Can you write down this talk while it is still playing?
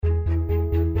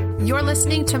You're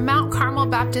listening to Mount Carmel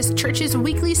Baptist Church's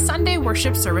weekly Sunday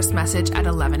worship service message at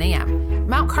 11 a.m.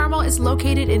 Mount Carmel is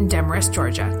located in Demarest,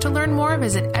 Georgia. To learn more,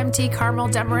 visit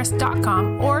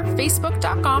mtcarmeldemarest.com or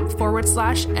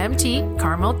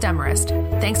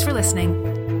facebook.com/mtcarmeldemarest. Thanks for listening.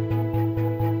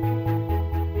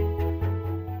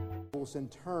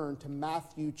 And turn to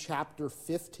Matthew chapter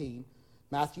 15.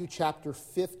 Matthew chapter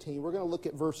 15. We're going to look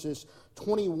at verses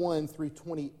 21 through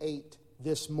 28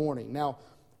 this morning. Now,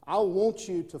 I want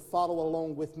you to follow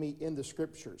along with me in the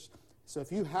Scriptures. So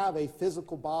if you have a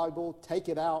physical Bible, take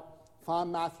it out, find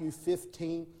Matthew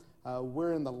 15.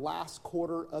 We're in the last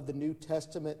quarter of the New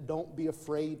Testament. Don't be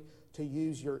afraid to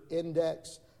use your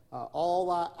index. All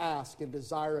I ask and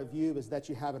desire of you is that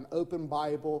you have an open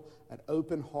Bible, an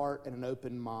open heart, and an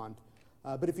open mind.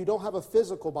 But if you don't have a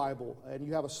physical Bible and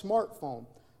you have a smartphone,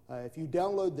 if you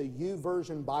download the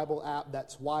YouVersion Bible app,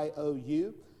 that's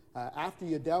Y-O-U. After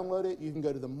you download it, you can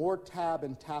go to the More tab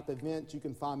and tap Events. You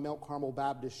can find Mount Carmel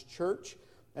Baptist Church,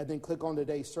 and then click on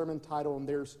today's sermon title, and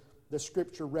there's the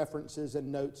scripture references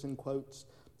and notes and quotes,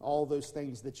 all those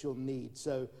things that you'll need.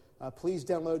 So please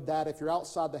download that. If you're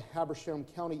outside the Habersham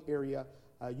County area,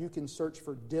 you can search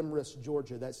for Demarest,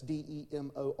 Georgia. That's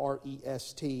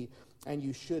D-E-M-O-R-E-S-T, and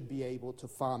you should be able to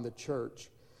find the church.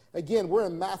 Again, we're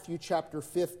in Matthew chapter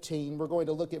 15. We're going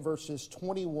to look at verses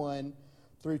 21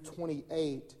 through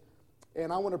 28.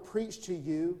 And I want to preach to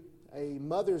you a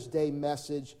Mother's Day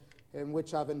message in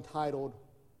which I've entitled,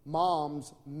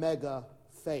 Mom's Mega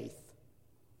Faith.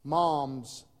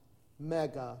 Mom's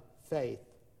Mega Faith.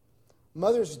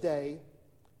 Mother's Day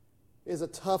is a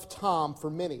tough time for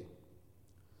many.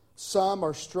 Some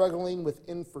are struggling with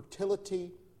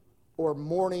infertility or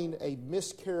mourning a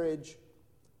miscarriage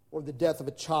or the death of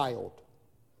a child.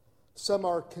 Some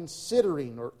are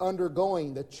considering or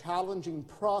undergoing the challenging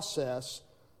process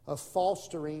of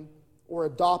fostering or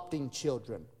adopting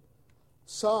children.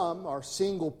 Some are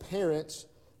single parents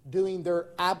doing their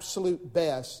absolute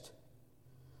best.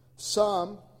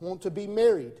 Some want to be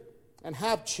married and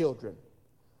have children.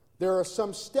 There are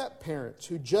some step-parents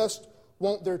who just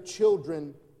want their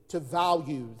children to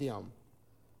value them.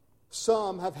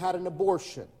 Some have had an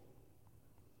abortion.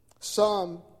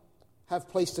 Some have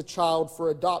placed a child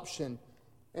for adoption.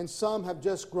 And some have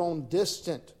just grown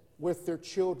distant with their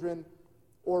children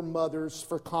or mothers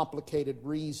for complicated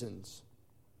reasons.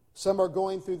 Some are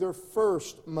going through their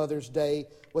first Mother's Day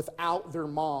without their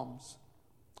moms.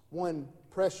 One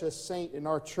precious saint in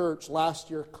our church last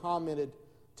year commented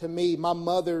to me, my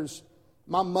mother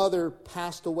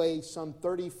passed away some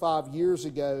 35 years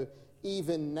ago.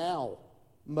 Even now,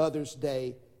 Mother's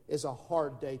Day is a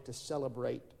hard day to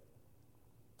celebrate.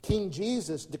 King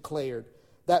Jesus declared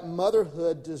that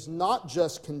motherhood does not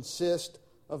just consist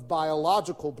of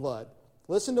biological blood.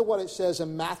 Listen to what it says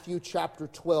in Matthew chapter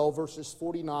 12, verses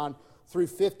 49 through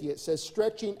 50. It says,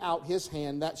 stretching out his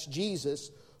hand, that's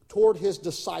Jesus, toward his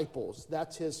disciples,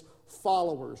 that's his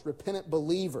followers, repentant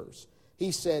believers.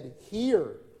 He said,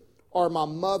 here are my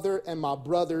mother and my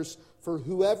brothers, for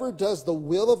whoever does the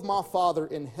will of my Father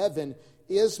in heaven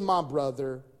is my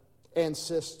brother and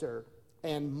sister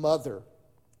and mother.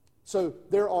 So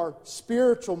there are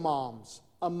spiritual moms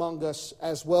among us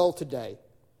as well today.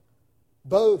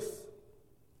 Both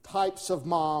types of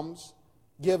moms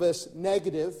give us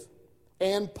negative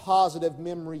and positive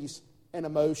memories and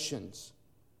emotions.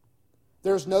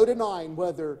 There's no denying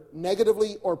whether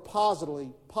negatively or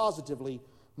positively,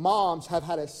 moms have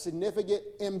had a significant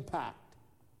impact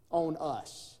on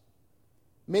us.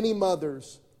 Many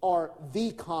mothers are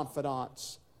the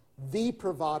confidants, the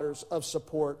providers of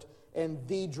support, and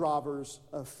the drivers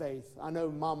of faith. I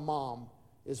know my mom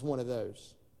is one of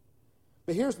those.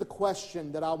 But here's the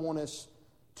question that I want us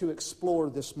to explore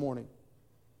this morning.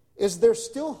 Is there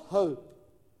still hope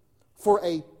for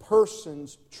a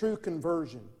person's true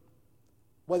conversion,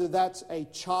 whether that's a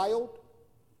child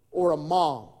or a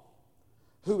mom,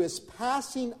 who is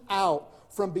passing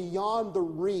out from beyond the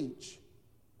reach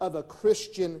of a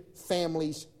Christian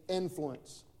family's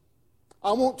influence?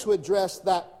 I want to address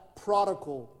that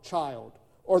prodigal child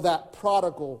or that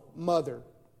prodigal mother.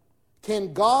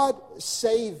 Can God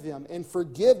save them and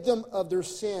forgive them of their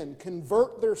sin,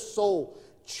 convert their soul,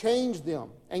 change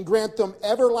them, and grant them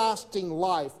everlasting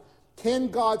life? Can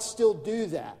God still do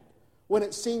that when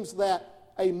it seems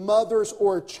that a mother's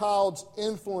or a child's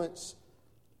influence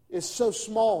is so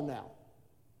small now?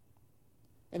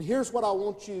 And here's what I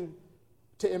want you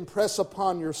to impress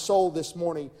upon your soul this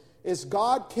morning, is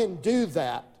God can do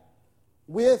that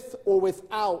with or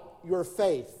without your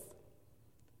faith.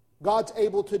 God's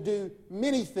able to do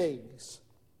many things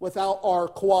without our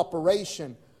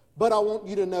cooperation. But I want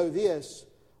you to know this,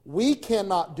 we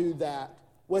cannot do that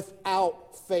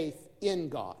without faith in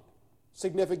God.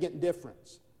 Significant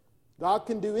difference. God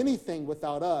can do anything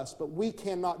without us, but we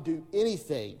cannot do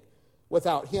anything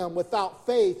without Him. Without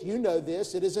faith, you know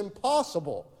this, it is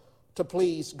impossible to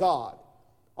please God.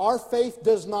 Our faith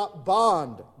does not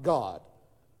bond God.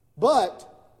 But,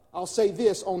 I'll say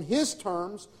this, on His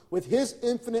terms, with His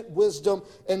infinite wisdom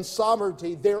and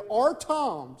sovereignty, there are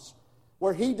times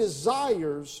where He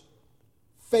desires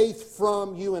faith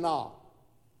from you and I.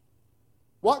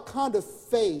 What kind of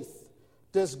faith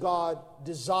does God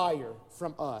desire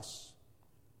from us?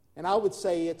 And I would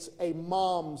say it's a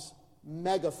mom's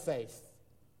mega faith.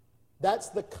 That's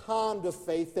the kind of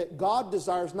faith that God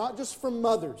desires, not just from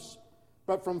mothers,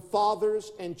 but from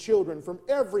fathers and children, from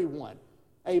everyone.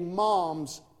 A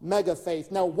mom's mega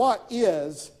faith. Now, what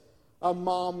is a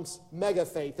mom's mega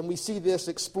faith? And we see this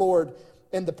explored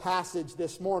in the passage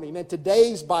this morning. In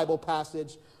today's Bible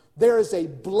passage, there is a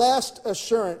blessed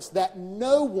assurance that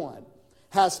no one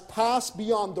has passed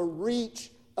beyond the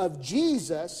reach of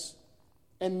Jesus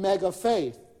and mega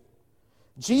faith.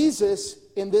 Jesus,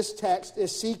 in this text,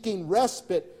 is seeking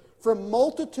respite from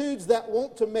multitudes that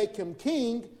want to make Him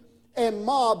king and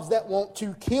mobs that want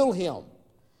to kill Him.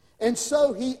 And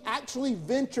so He actually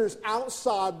ventures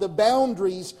outside the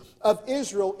boundaries of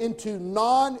Israel into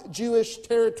non-Jewish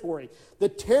territory. The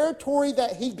territory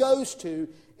that He goes to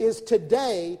is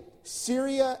today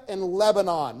Syria and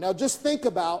Lebanon. Now just think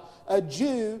about a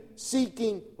Jew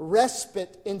seeking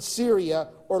respite in Syria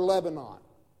or Lebanon.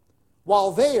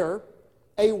 While there,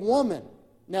 a woman,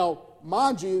 now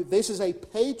mind you, this is a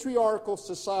patriarchal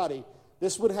society.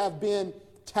 This would have been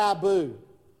taboo.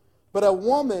 But a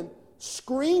woman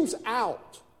screams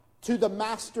out to the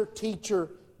master teacher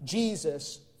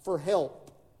Jesus for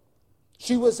help.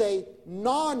 She was a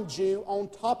non-Jew on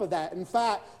top of that. In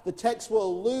fact, the text will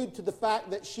allude to the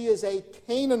fact that she is a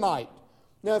Canaanite.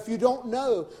 Now, if you don't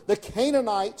know, the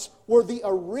Canaanites were the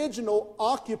original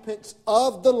occupants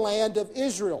of the land of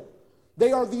Israel.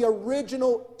 They are the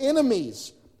original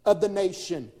enemies of the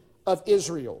nation of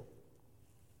Israel.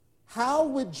 How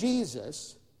would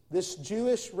Jesus, this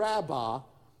Jewish rabbi,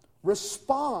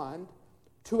 respond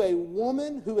to a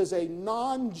woman who is a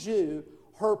non-Jew,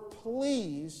 her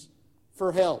pleas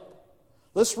for help?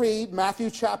 Let's read Matthew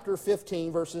chapter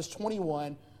 15, verses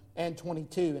 21 and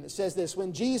 22. And it says this: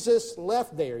 when Jesus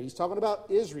left there, he's talking about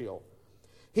Israel,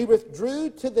 he withdrew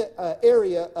to the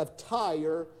area of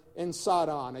Tyre and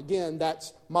Sidon. Again,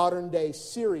 that's modern-day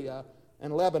Syria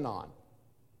and Lebanon.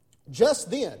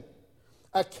 Just then,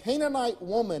 a Canaanite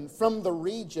woman from the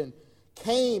region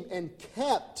came and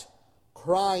kept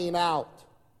crying out,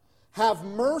 "Have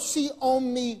mercy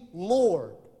on me,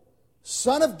 Lord,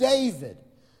 Son of David.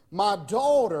 My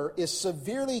daughter is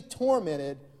severely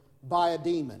tormented by a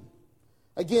demon."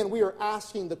 Again, we are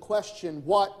asking the question,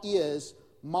 what is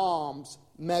mom's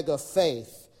mega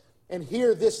faith? And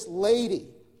here this lady,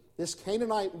 this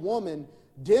Canaanite woman,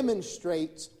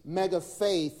 demonstrates mega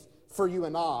faith for you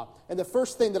and I. And the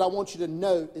first thing that I want you to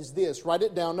note is this. Write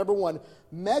it down. Number one,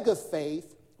 mega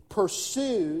faith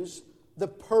pursues the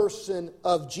person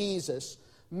of Jesus.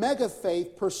 Mega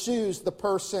faith pursues the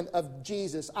person of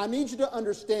Jesus. I need you to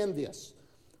understand this.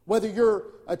 Whether you're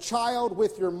a child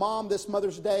with your mom this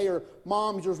Mother's Day or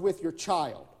mom, you're with your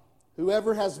child,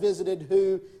 whoever has visited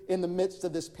who in the midst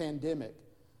of this pandemic.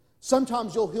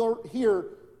 Sometimes you'll hear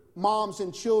moms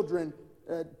and children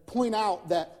point out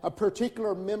that a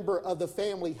particular member of the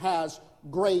family has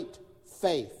great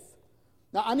faith.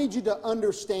 Now, I need you to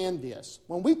understand this.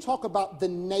 When we talk about the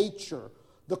nature,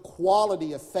 the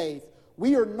quality of faith,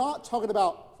 we are not talking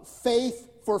about faith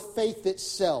for faith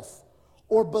itself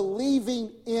or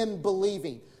believing in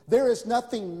believing. There is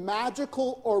nothing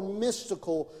magical or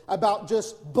mystical about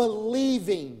just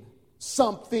believing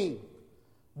something,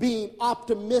 being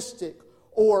optimistic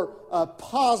or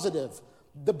positive.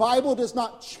 The Bible does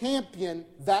not champion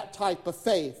that type of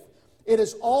faith. It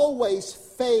is always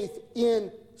faith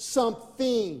in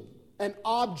something, an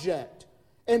object.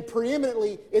 And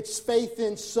preeminently, it's faith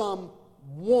in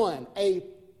someone, a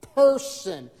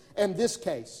person in this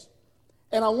case.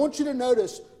 And I want you to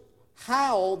notice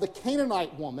how the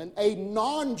Canaanite woman, a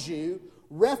non-Jew,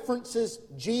 references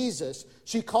Jesus.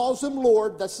 She calls him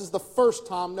Lord. This is the first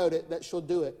time, note it, that she'll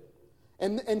do it.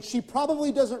 And she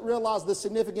probably doesn't realize the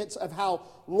significance of how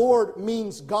Lord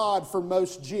means God for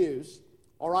most Jews,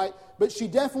 all right? But she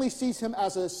definitely sees him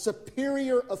as a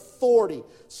superior authority,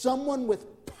 someone with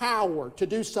power to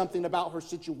do something about her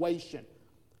situation.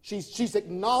 She's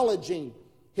acknowledging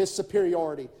his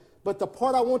superiority. But the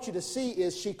part I want you to see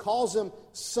is she calls him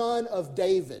Son of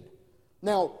David.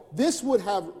 Now, this would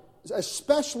have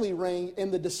especially ring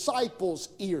in the disciples'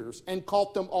 ears and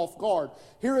caught them off guard.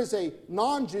 Here is a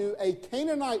non-Jew, a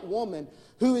Canaanite woman,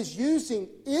 who is using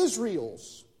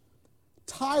Israel's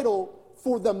title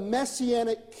for the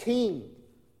Messianic king,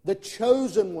 the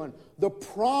chosen one, the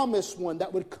promised one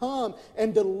that would come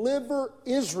and deliver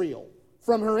Israel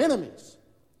from her enemies.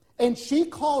 And she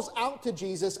calls out to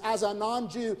Jesus as a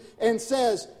non-Jew and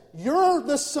says, "You're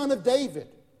the son of David.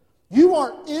 You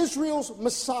are Israel's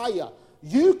Messiah.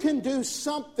 You can do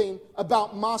something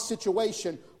about my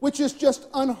situation," which is just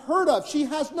unheard of. She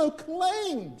has no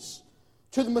claims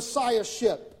to the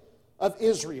Messiahship of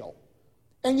Israel.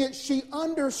 And yet she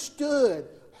understood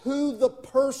who the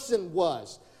person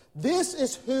was. This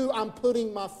is who I'm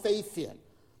putting my faith in.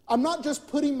 I'm not just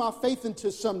putting my faith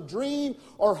into some dream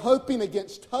or hoping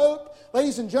against hope.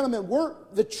 Ladies and gentlemen,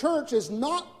 the church is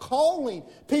not calling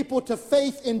people to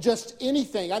faith in just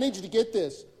anything. I need you to get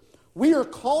this. We are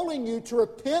calling you to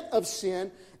repent of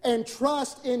sin and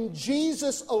trust in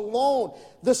Jesus alone,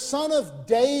 the Son of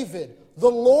David,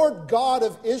 the Lord God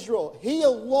of Israel. He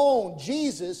alone,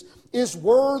 Jesus, is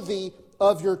worthy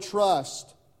of your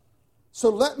trust. So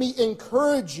let me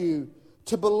encourage you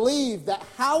to believe that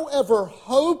however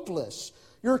hopeless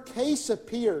your case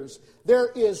appears, there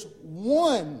is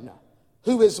one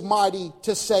who is mighty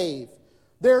to save.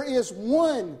 There is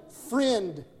one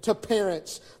friend to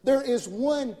parents. There is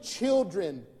one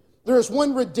children. There is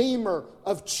one redeemer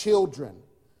of children.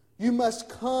 You must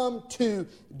come to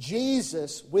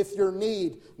Jesus with your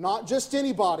need. Not just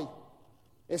anybody.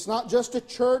 It's not just a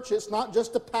church. It's not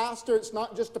just a pastor. It's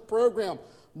not just a program.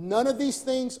 None of these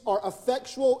things are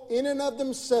effectual in and of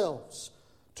themselves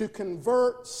to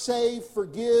convert, save,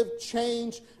 forgive,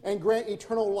 change, and grant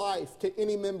eternal life to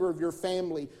any member of your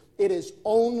family. It is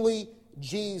only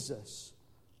Jesus.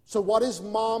 So what is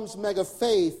Mom's mega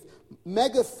faith?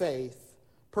 Mega faith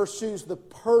pursues the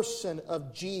person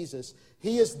of Jesus.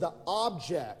 He is the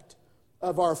object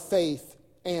of our faith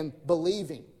and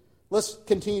believing. Let's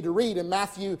continue to read in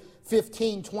Matthew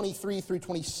 15, 23 through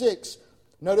 26.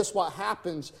 Notice what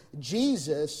happens.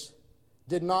 Jesus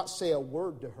did not say a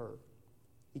word to her.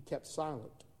 He kept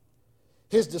silent.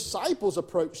 His disciples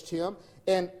approached him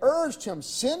and urged him,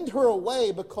 "Send her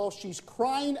away because she's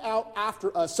crying out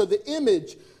after us." So the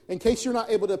image, in case you're not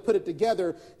able to put it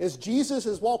together, is Jesus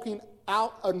is walking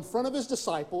out in front of his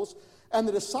disciples, and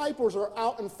the disciples are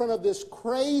out in front of this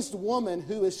crazed woman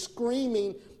who is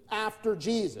screaming after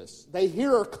Jesus. They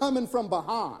hear her coming from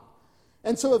behind.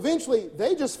 And so eventually,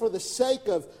 they just, for the sake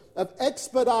of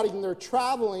expediting their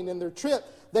traveling and their trip,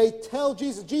 they tell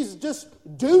Jesus, "Jesus, just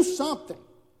do something,"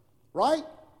 right?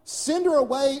 Send her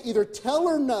away, either tell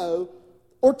her no,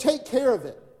 or take care of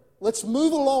it. Let's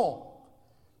move along.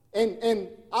 And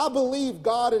I believe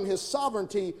God in His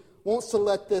sovereignty wants to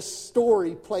let this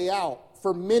story play out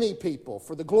for many people,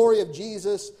 for the glory of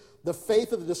Jesus, the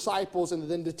faith of the disciples, and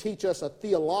then to teach us a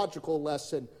theological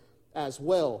lesson as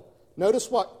well.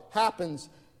 Notice what happens,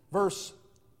 verse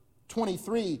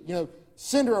 23,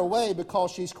 send her away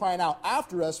because she's crying out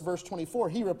after us. Verse 24,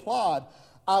 he replied,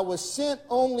 "I was sent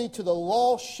only to the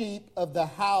lost sheep of the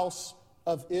house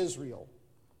of Israel."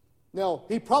 Now,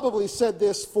 he probably said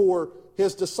this for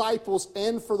his disciples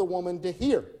and for the woman to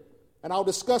hear. And I'll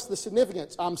discuss the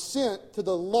significance. I'm sent to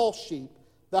the lost sheep,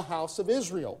 the house of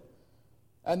Israel.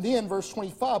 And then verse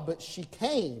 25, but she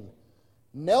came,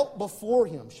 knelt before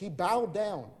him. She bowed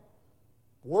down,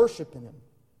 worshiping him,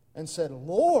 and said,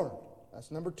 "Lord,"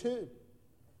 that's number 2,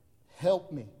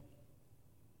 "help me,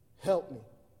 help me."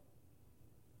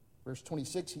 Verse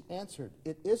 26, he answered,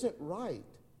 "It isn't right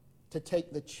to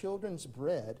take the children's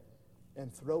bread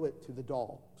and throw it to the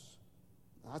dogs."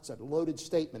 Now, that's a loaded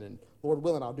statement, and Lord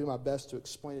willing, I'll do my best to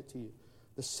explain it to you.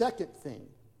 The second thing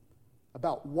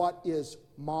about what is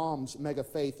Mom's mega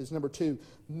faith is number 2,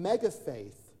 mega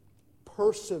faith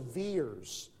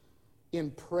perseveres in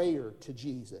prayer to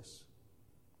Jesus.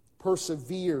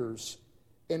 Perseveres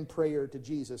in prayer to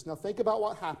Jesus. Now think about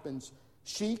what happens.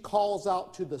 She calls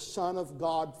out to the Son of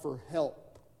God for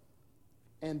help,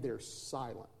 and there's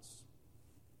silence.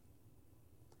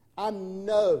 I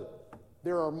know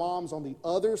there are moms on the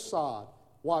other side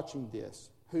watching this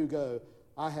who go,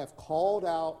 "I have called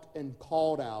out and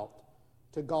called out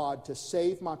to God to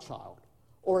save my child,"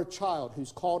 or a child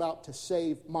who's called out to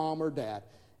save mom or dad.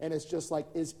 And it's just like,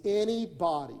 is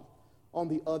anybody on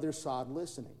the other side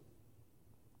listening?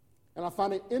 And I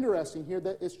find it interesting here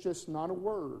that it's just not a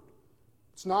word.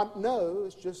 It's not no,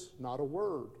 it's just not a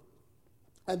word.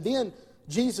 And then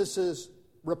Jesus'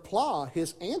 reply,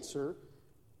 his answer,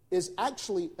 is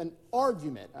actually an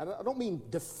argument. I don't mean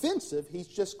defensive. He's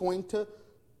just going to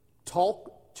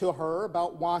talk to her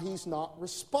about why he's not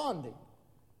responding.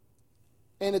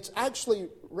 And it's actually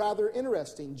rather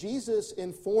interesting. Jesus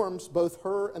informs both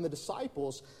her and the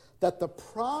disciples that the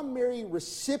primary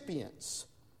recipients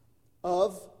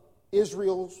of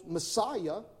Israel's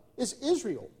Messiah is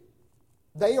Israel.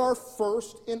 They are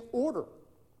first in order.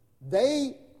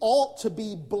 They ought to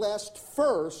be blessed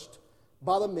first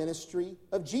by the ministry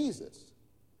of Jesus.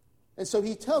 And so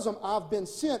he tells them, I've been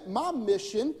sent. My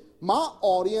mission, my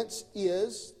audience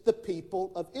is the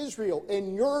people of Israel,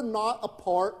 and you're not a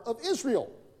part of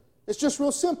Israel. It's just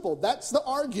real simple. That's the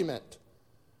argument.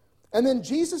 And then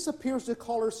Jesus appears to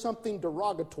call her something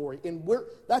derogatory, and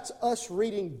that's us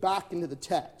reading back into the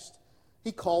text.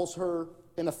 He calls her,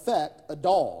 in effect, a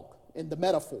dog in the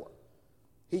metaphor.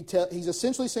 He's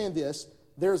essentially saying this: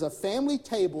 there's a family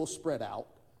table spread out.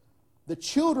 The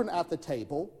children at the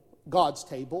table, God's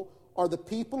table, are the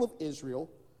people of Israel,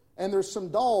 and there's some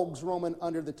dogs roaming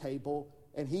under the table,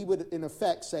 and he would, in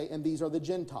effect, say, and these are the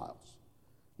Gentiles.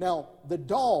 Now, the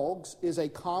dogs is a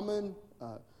common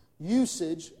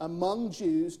usage among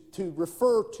Jews to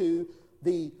refer to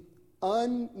the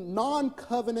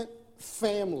non-covenant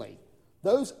family,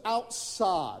 those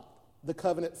outside the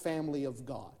covenant family of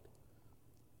God.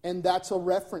 And that's a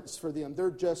reference for them.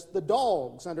 They're just the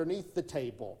dogs underneath the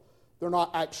table. They're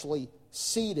not actually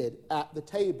seated at the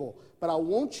table. But I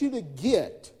want you to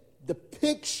get the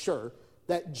picture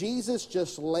that Jesus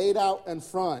just laid out in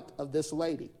front of this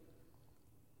lady.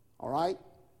 All right?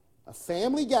 A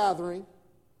family gathering.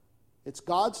 It's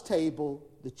God's table.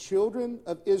 The children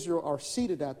of Israel are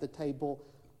seated at the table,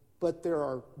 but there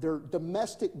are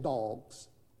domestic dogs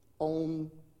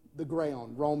on the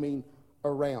ground roaming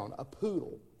around. A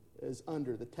poodle is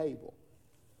under the table.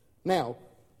 Now,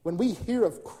 when we hear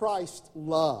of Christ's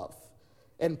love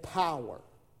and power,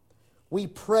 we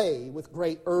pray with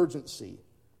great urgency.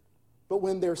 But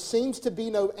when there seems to be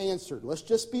no answer, let's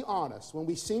just be honest, when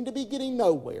we seem to be getting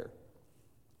nowhere,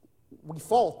 we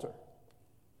falter.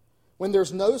 When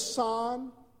there's no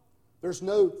sign, there's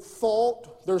no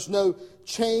thought, there's no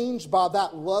change by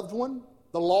that loved one,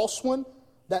 the lost one,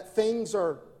 that things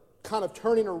are kind of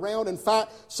turning around. In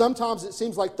fact, sometimes it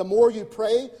seems like the more you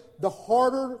pray, the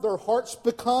harder their hearts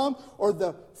become, or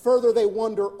the further they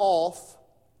wander off.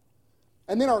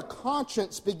 And then our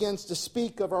conscience begins to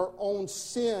speak of our own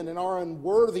sin and our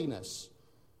unworthiness.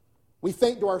 We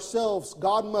think to ourselves,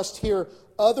 God must hear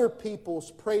other people's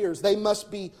prayers. They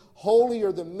must be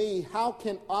holier than me. How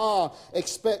can I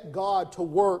expect God to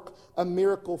work a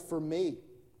miracle for me?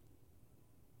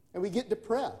 And we get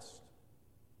depressed.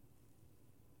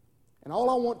 And all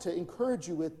I want to encourage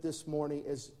you with this morning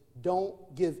is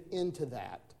don't give in to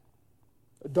that.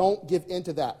 Don't give in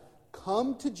to that.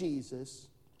 Come to Jesus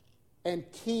and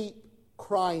keep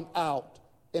crying out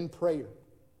in prayer.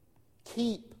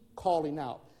 Keep calling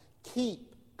out.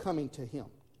 Keep coming to Him.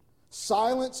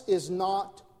 Silence is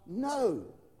not no.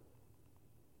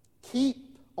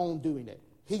 Keep on doing it.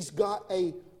 He's got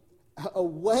a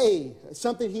way,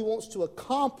 something He wants to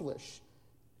accomplish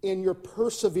in your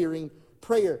persevering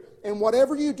prayer. And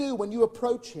whatever you do when you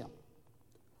approach Him,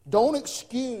 don't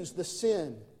excuse the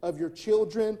sin of your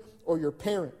children or your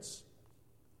parents.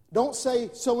 Don't say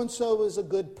so-and-so is a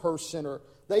good person or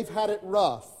they've had it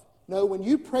rough. No, when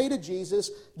you pray to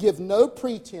Jesus, give no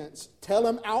pretense. Tell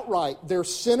Him outright they're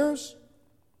sinners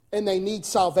and they need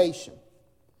salvation.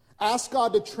 Ask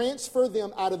God to transfer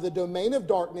them out of the domain of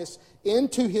darkness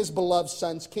into His beloved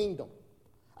Son's kingdom.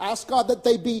 Ask God that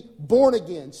they be born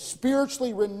again,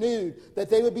 spiritually renewed, that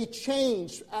they would be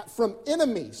changed from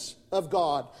enemies of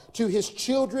God to His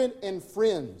children and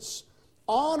friends.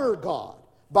 Honor God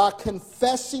by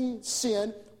confessing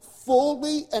sin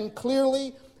fully and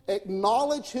clearly.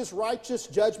 Acknowledge His righteous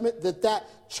judgment that that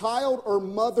child or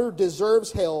mother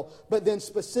deserves hell, but then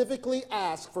specifically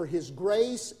ask for His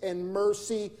grace and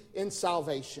mercy in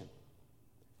salvation.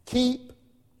 Keep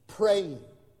praying.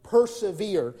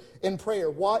 Persevere in prayer.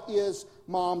 What is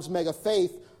Mom's mega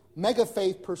faith? Mega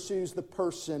faith pursues the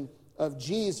person of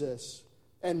Jesus,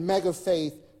 and mega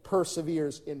faith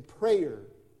perseveres in prayer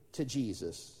to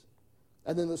Jesus.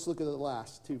 And then let's look at the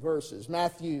last two verses.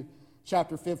 Matthew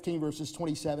chapter 15, verses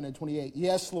 27 and 28.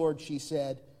 Yes, Lord, she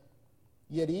said,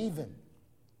 yet even.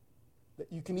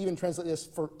 You can even translate this,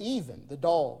 for even the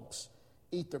dogs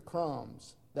eat the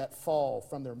crumbs that fall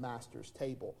from their master's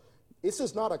table. This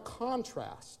is not a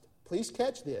contrast. Please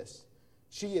catch this.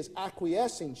 She is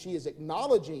acquiescing. She is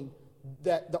acknowledging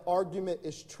that the argument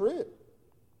is true.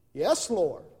 Yes,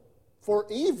 Lord, for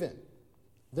even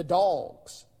the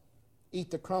dogs eat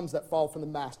the crumbs that fall from the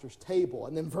master's table.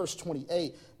 And then verse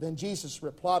 28, then Jesus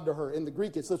replied to her. In the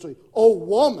Greek, it's literally, oh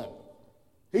woman.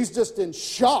 He's just in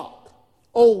shock.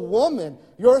 O woman,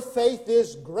 your faith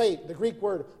is great. The Greek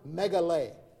word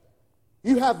megale.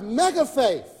 You have mega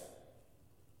faith.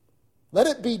 Let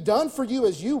it be done for you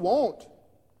as you want.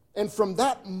 And from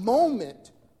that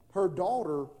moment, her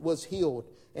daughter was healed.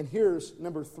 And here's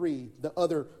number 3, the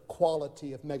other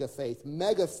quality of mega faith.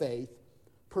 Mega faith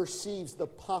perceives the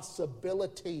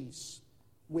possibilities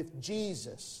with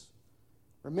Jesus.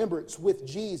 Remember, it's with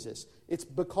Jesus. It's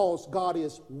because God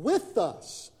is with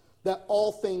us that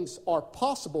all things are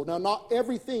possible. Now, not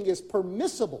everything is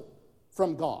permissible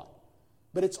from God,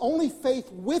 but it's only faith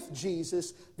with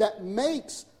Jesus that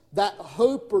makes that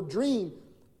hope or dream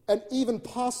an even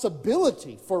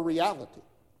possibility for reality.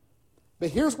 But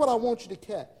here's what I want you to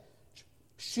catch.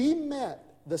 She met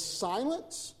the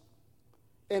silence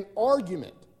and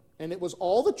argument, and it was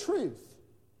all the truth,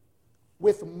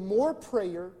 with more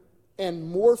prayer and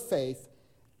more faith,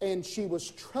 and she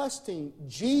was trusting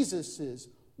Jesus'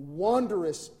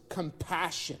 wondrous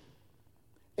compassion.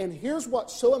 And here's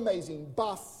what's so amazing.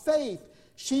 By faith,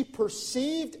 she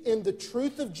perceived in the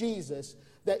truth of Jesus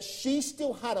that she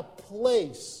still had a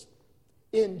place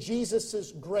in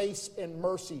Jesus' grace and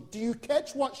mercy. Do you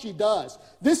catch what she does?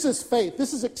 This is faith.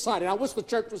 This is exciting. I wish the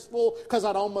church was full because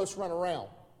I'd almost run around.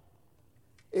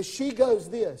 Is she goes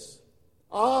this,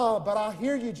 but I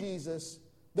hear you, Jesus.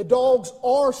 The dogs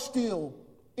are still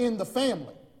in the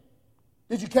family.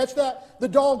 Did you catch that? The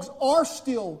dogs are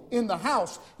still in the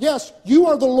house. Yes, you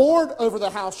are the Lord over the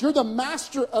house. You're the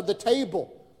master of the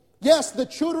table. Yes, the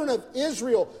children of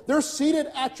Israel, they're seated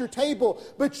at your table,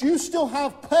 but you still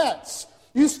have pets.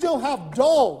 You still have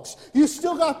dogs. You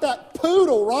still got that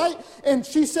poodle, right? And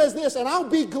she says this, and I'll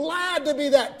be glad to be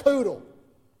that poodle.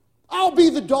 I'll be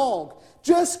the dog.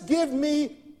 Just give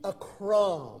me a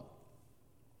crumb.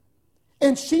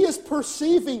 And she is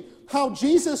perceiving how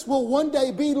Jesus will one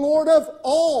day be Lord of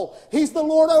all. He's the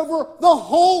Lord over the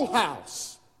whole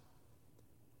house.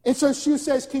 And so she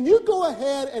says, can you go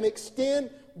ahead and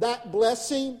extend that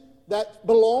blessing that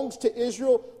belongs to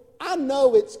Israel? I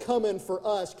know it's coming for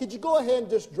us. Could you go ahead and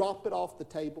just drop it off the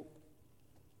table?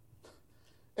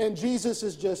 And Jesus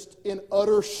is just in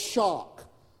utter shock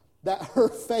that her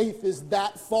faith is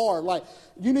that far. Like,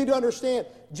 you need to understand,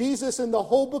 Jesus in the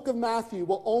whole book of Matthew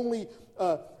will only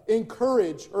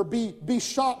encourage or be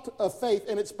shocked of faith,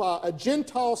 and it's by a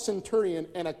Gentile centurion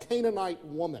and a Canaanite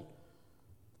woman.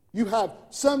 You have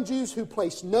some Jews who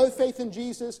place no faith in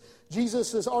Jesus.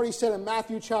 Jesus has already said in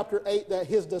Matthew chapter 8 that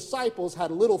his disciples had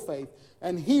little faith.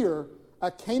 And here, a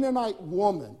Canaanite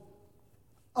woman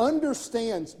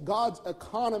understands God's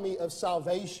economy of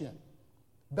salvation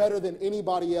better than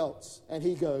anybody else. And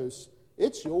he goes,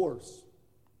 it's yours.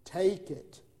 Take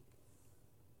it.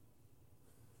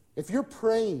 If you're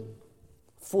praying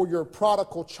for your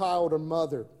prodigal child or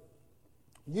mother,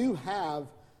 you have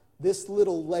this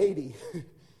little lady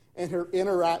and her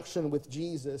interaction with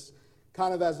Jesus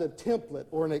kind of as a template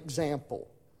or an example.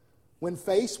 When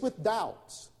faced with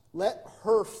doubts, let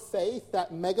her faith,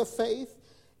 that mega faith,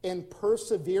 and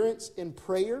perseverance in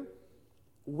prayer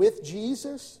with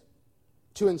Jesus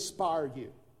to inspire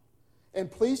you. And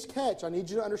please catch, I need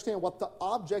you to understand what the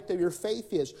object of your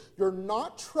faith is. You're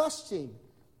not trusting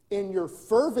in your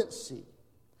fervency.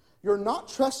 You're not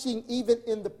trusting even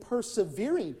in the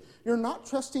persevering. You're not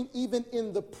trusting even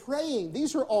in the praying.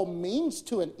 These are all means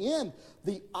to an end.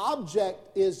 The object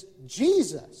is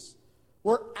Jesus.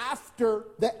 We're after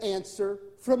the answer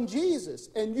from Jesus.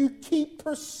 And you keep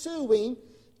pursuing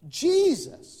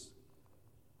Jesus.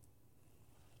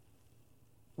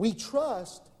 We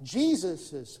trust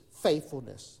Jesus'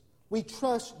 faithfulness. We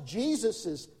trust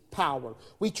Jesus' power.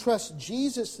 We trust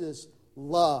Jesus'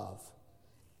 love.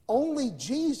 Only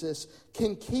Jesus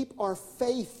can keep our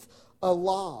faith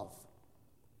alive.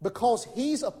 Because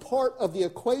He's a part of the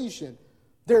equation,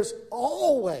 there's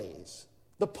always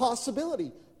the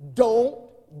possibility. Don't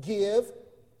give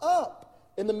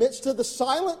up. In the midst of the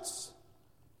silence,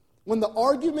 when the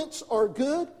arguments are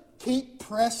good, keep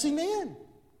pressing in.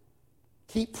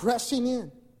 Keep pressing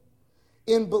in.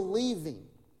 In believing,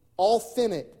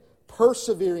 authentic,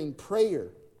 persevering prayer,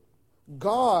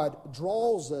 God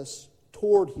draws us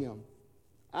toward Him.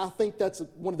 I think that's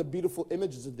one of the beautiful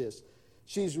images of this.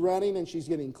 She's running and she's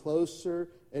getting closer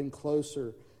and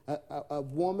closer. A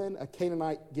woman, a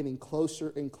Canaanite, getting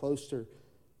closer and closer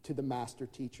to the master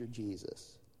teacher,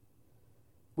 Jesus.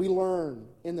 We learn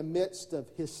in the midst of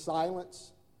His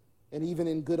silence and even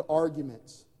in good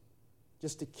arguments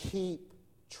just to keep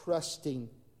trusting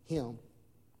Him.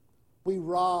 We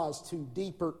rise to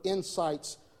deeper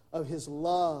insights of His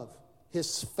love,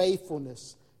 His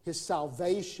faithfulness, His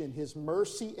salvation, His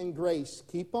mercy and grace.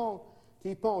 Keep on.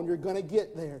 Keep on. You're going to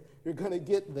get there. You're going to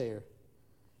get there.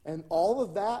 And all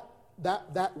of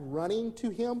that running to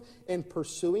Him and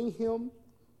pursuing Him,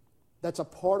 that's a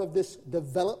part of this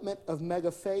development of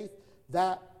mega faith,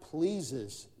 that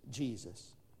pleases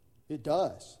Jesus. It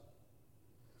does.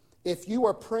 If you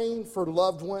are praying for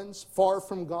loved ones far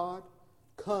from God,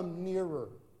 come nearer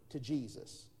to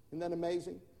Jesus. Isn't that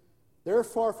amazing? They're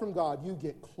far from God. You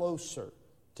get closer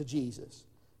to Jesus.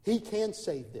 He can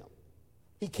save them.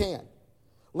 He can.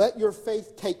 Let your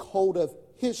faith take hold of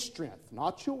His strength,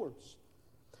 not yours.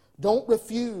 Don't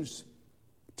refuse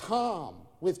time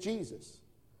with Jesus.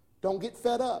 Don't get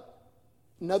fed up.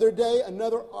 Another day,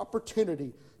 another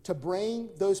opportunity to bring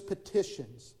those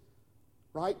petitions,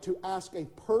 right? To ask a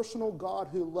personal God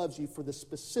who loves you for the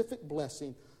specific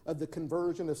blessing of the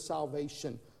conversion of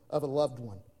salvation of a loved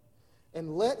one.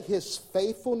 And let His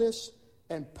faithfulness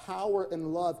and power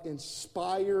and love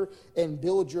inspire and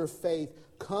build your faith.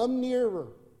 Come nearer.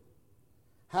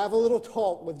 Have a little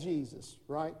talk with Jesus,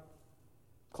 right?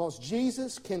 Because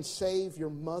Jesus can save your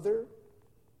mother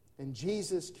and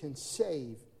Jesus can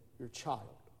save your child.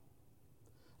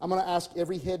 I'm going to ask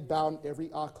every head bowed and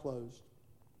every eye closed.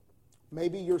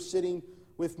 Maybe you're sitting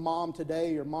with mom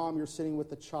today, or mom, you're sitting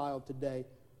with a child today,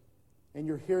 and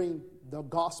you're hearing the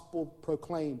gospel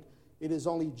proclaimed. It is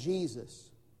only Jesus.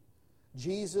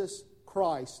 Jesus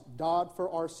Christ died for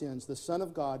our sins. The Son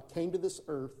of God came to this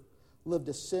earth, lived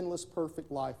a sinless,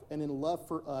 perfect life, and in love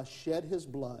for us shed His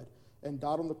blood and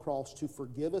died on the cross to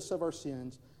forgive us of our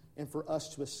sins and for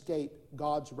us to escape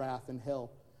God's wrath and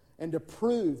hell. And to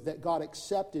prove that God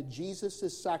accepted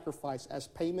Jesus' sacrifice as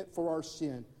payment for our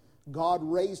sin, God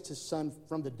raised His Son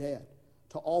from the dead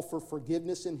to offer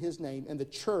forgiveness in His name. And the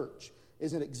church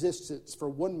is in existence for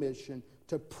one mission: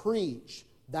 to preach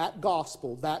that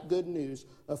gospel, that good news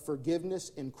of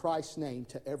forgiveness in Christ's name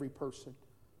to every person.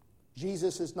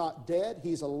 Jesus is not dead.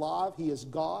 He's alive. He is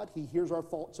God. He hears our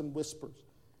thoughts and whispers.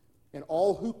 And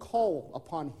all who call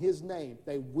upon His name,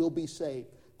 they will be saved.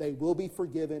 They will be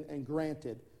forgiven and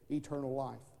granted eternal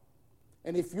life.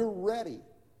 And if you're ready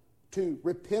to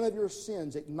repent of your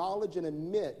sins, acknowledge and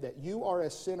admit that you are a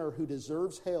sinner who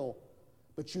deserves hell,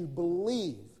 but you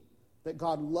believe that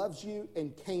God loves you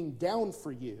and came down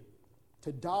for you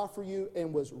to die for you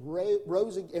and was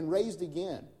raised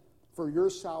again for your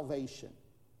salvation,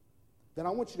 then I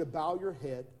want you to bow your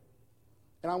head,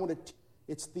 and I want to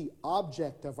it's the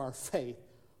object of our faith.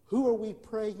 Who are we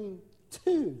praying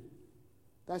to?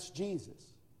 That's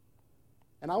Jesus.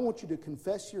 And I want you to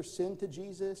confess your sin to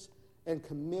Jesus and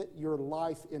commit your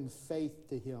life in faith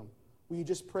to Him. Will you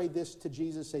just pray this to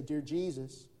Jesus? Say, "Dear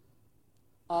Jesus,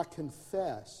 I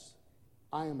confess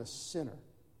I am a sinner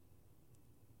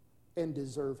and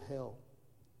deserve hell.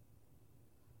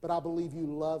 But I believe you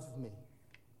love me.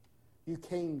 You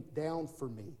came down for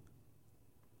me.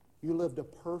 You lived a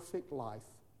perfect life,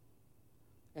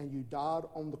 and you died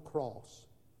on the cross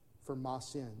for my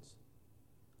sins.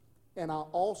 And I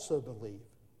also believe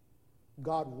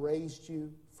God raised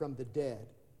you from the dead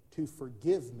to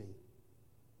forgive me,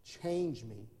 change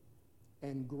me,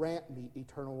 and grant me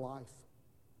eternal life.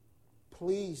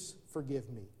 Please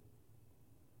forgive me.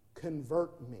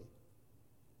 Convert me.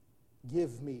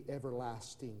 Give me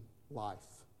everlasting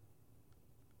life.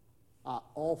 I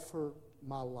offer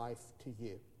my life to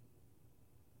you."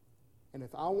 And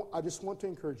if I just want to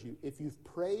encourage you, if you've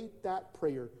prayed that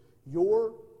prayer,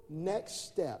 your next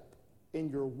step in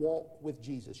your walk with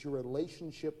Jesus, your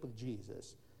relationship with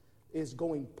Jesus, is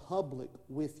going public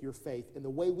with your faith. And the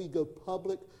way we go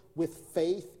public with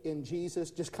faith in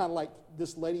Jesus, just kind of like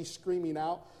this lady screaming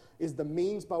out, is the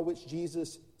means by which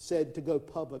Jesus said to go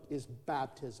public is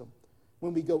baptism.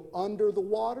 When we go under the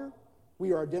water,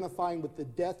 we are identifying with the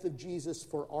death of Jesus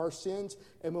for our sins.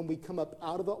 And when we come up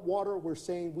out of that water, we're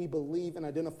saying we believe and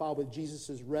identify with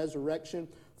Jesus' resurrection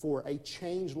for a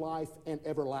changed life and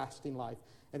everlasting life.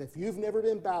 And if you've never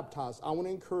been baptized, I want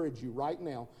to encourage you right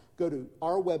now, go to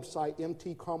our website,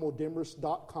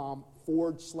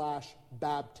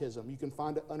 mtcarmeldemarest.com/baptism. You can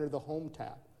find it under the Home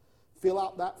tab. Fill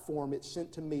out that form. It's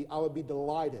sent to me. I would be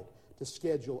delighted to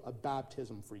schedule a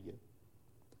baptism for you.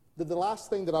 The last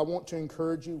thing that I want to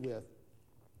encourage you with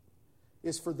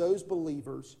is for those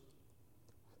believers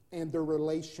and their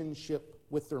relationship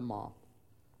with their mom.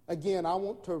 Again, I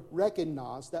want to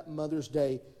recognize that Mother's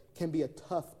Day can be a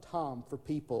tough time for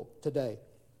people today.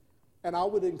 And I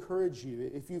would encourage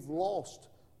you, if you've lost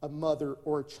a mother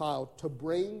or a child, to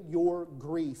bring your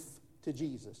grief to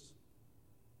Jesus.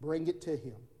 Bring it to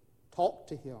Him. Talk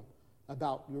to Him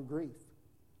about your grief.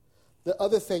 The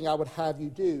other thing I would have you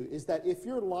do is that if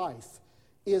your life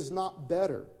is not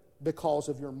better because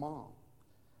of your mom,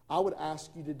 I would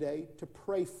ask you today to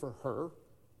pray for her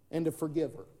and to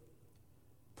forgive her.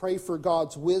 Pray for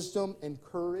God's wisdom and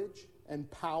courage and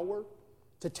power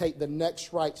to take the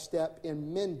next right step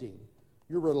in mending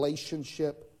your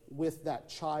relationship with that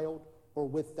child or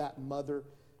with that mother,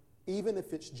 even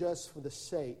if it's just for the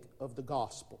sake of the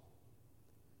gospel.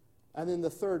 And then the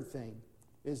third thing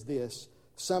is this.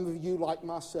 Some of you, like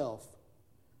myself,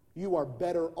 you are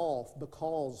better off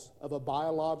because of a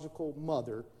biological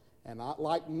mother. And not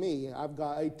like me, I've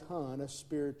got a ton of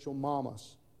spiritual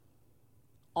mamas.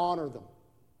 Honor them.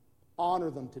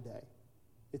 Honor them today.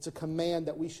 It's a command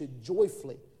that we should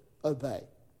joyfully obey.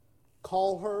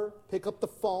 Call her, pick up the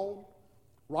phone,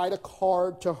 write a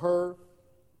card to her,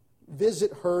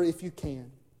 visit her if you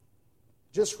can.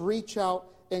 Just reach out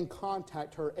and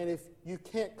contact her. And if you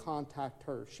can't contact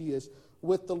her, she is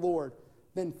with the Lord,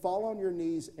 then fall on your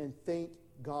knees and thank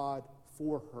God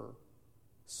for her.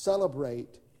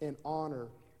 Celebrate and honor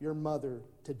your mother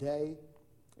today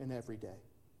and every day.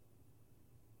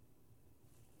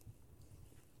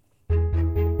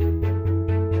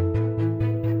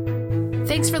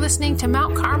 Thanks for listening to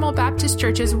Mount Carmel Baptist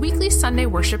Church's weekly Sunday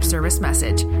worship service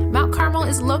message. Mount Carmel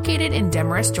is located in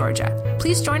Demorest, Georgia.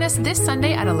 Please join us this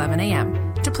Sunday at 11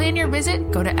 a.m. To plan your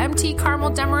visit, go to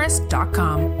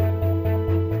mtcarmeldemorest.com.